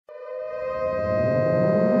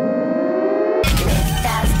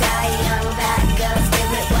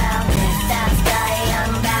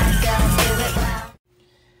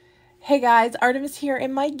Hey guys, Artemis here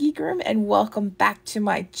in my geek room and welcome back to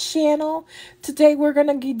my channel. Today we're going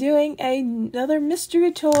to be doing another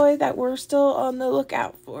mystery toy that we're still on the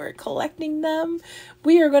lookout for, collecting them.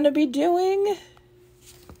 We are going to be doing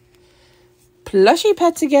Plushy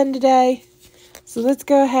pets again today. So let's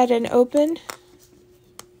go ahead and open.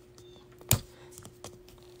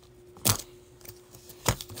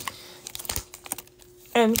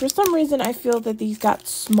 And for some reason I feel that these got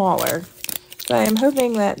smaller. So I'm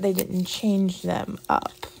hoping that they didn't change them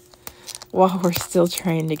up while we're still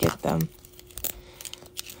trying to get them.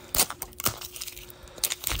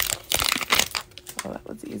 Oh, that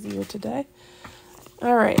was easier today.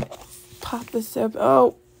 Alright, pop this up.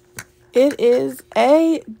 Oh, it is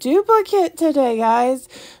a duplicate today, guys.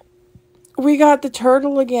 We got the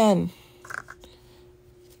turtle again.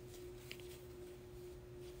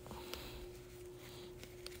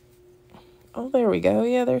 Oh, there we go.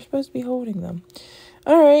 Yeah, they're supposed to be holding them.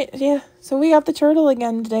 Alright, yeah. So we got the turtle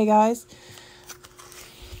again today, guys.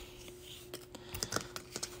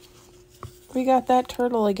 We got that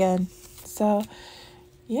turtle again. So,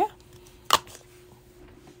 yeah.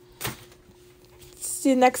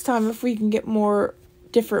 See next time if we can get more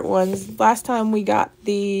different ones. Last time we got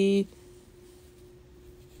the...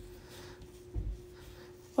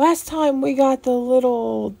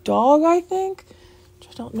 little dog, I think.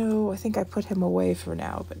 I don't know. I think I put him away for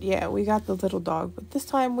now. But yeah, we got the little dog. But this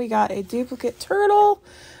time we got a duplicate turtle.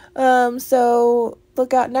 So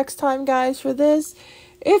look out next time, guys, for this.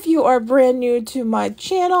 If you are brand new to my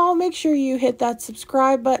channel, make sure you hit that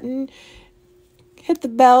subscribe button. Hit the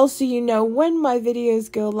bell so you know when my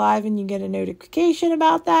videos go live and you get a notification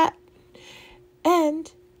about that.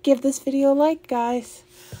 And give this video a like, guys.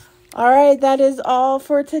 Alright, that is all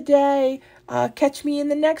for today. Catch me in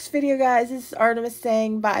the next video, guys. This is Artemis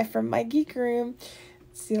saying bye from my geek room.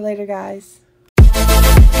 See you later, guys.